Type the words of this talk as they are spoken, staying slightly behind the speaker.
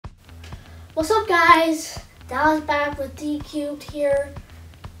What's up, guys? Dallas back with D-Cubed here.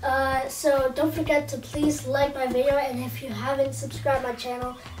 So don't forget to please like my video, and if you haven't subscribed my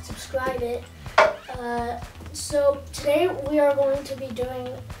channel, subscribe it. So today we are going to be doing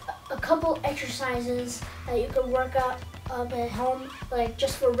a couple exercises that you can work out at home, like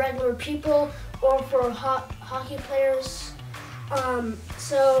just for regular people or for hockey players.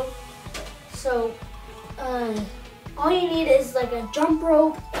 All you need is like a jump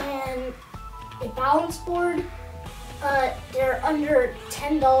rope and a balance board. They're under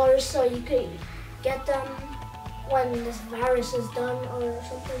 $10, so you could get them when this virus is done or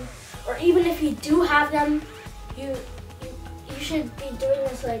something. Or even if you do have them, you should be doing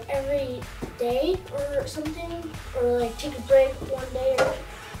this like every day or something, or like take a break one day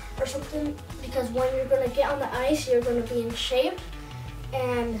or something, because when you're gonna get on the ice, you're gonna be in shape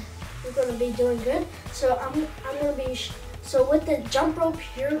and you're gonna be doing good. So I'm gonna be so with the jump rope,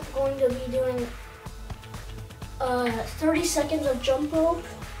 you're going to be doing 30 seconds of jump rope,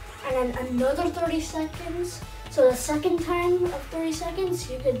 and then another 30 seconds. So the second time of 30 seconds,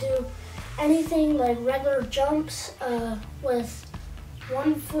 you could do anything like regular jumps with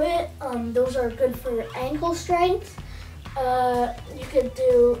 1 foot. Those are good for your ankle strength. You could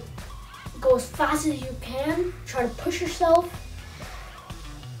go as fast as you can, try to push yourself.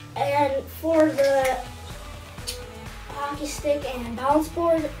 And for the hockey stick and balance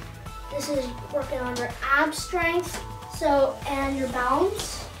board, this is working on your ab strength, and your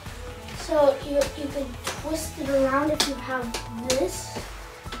balance. So you can twist it around if you have this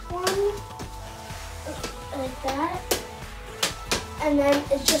one, like that. And then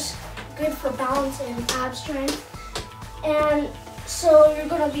it's just good for balance and ab strength. And so you're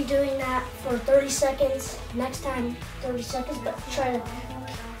gonna be doing that for 30 seconds. Next time, 30 seconds, but try to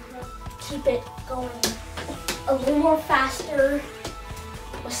keep it going a little more faster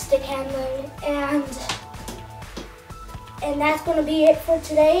with stick handling. And that's going to be it for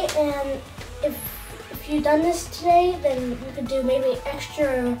today. And if you've done this today, then you could do maybe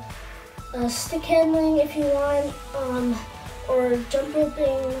extra stick handling if you want, or jump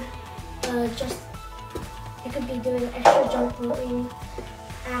roping. You could be doing extra jump roping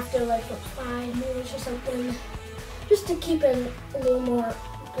after like 5 minutes or something, just to keep in a little more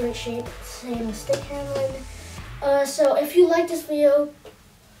great shape. Same as stick handling. So if you like this video,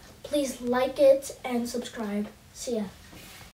 please like it and subscribe. See ya.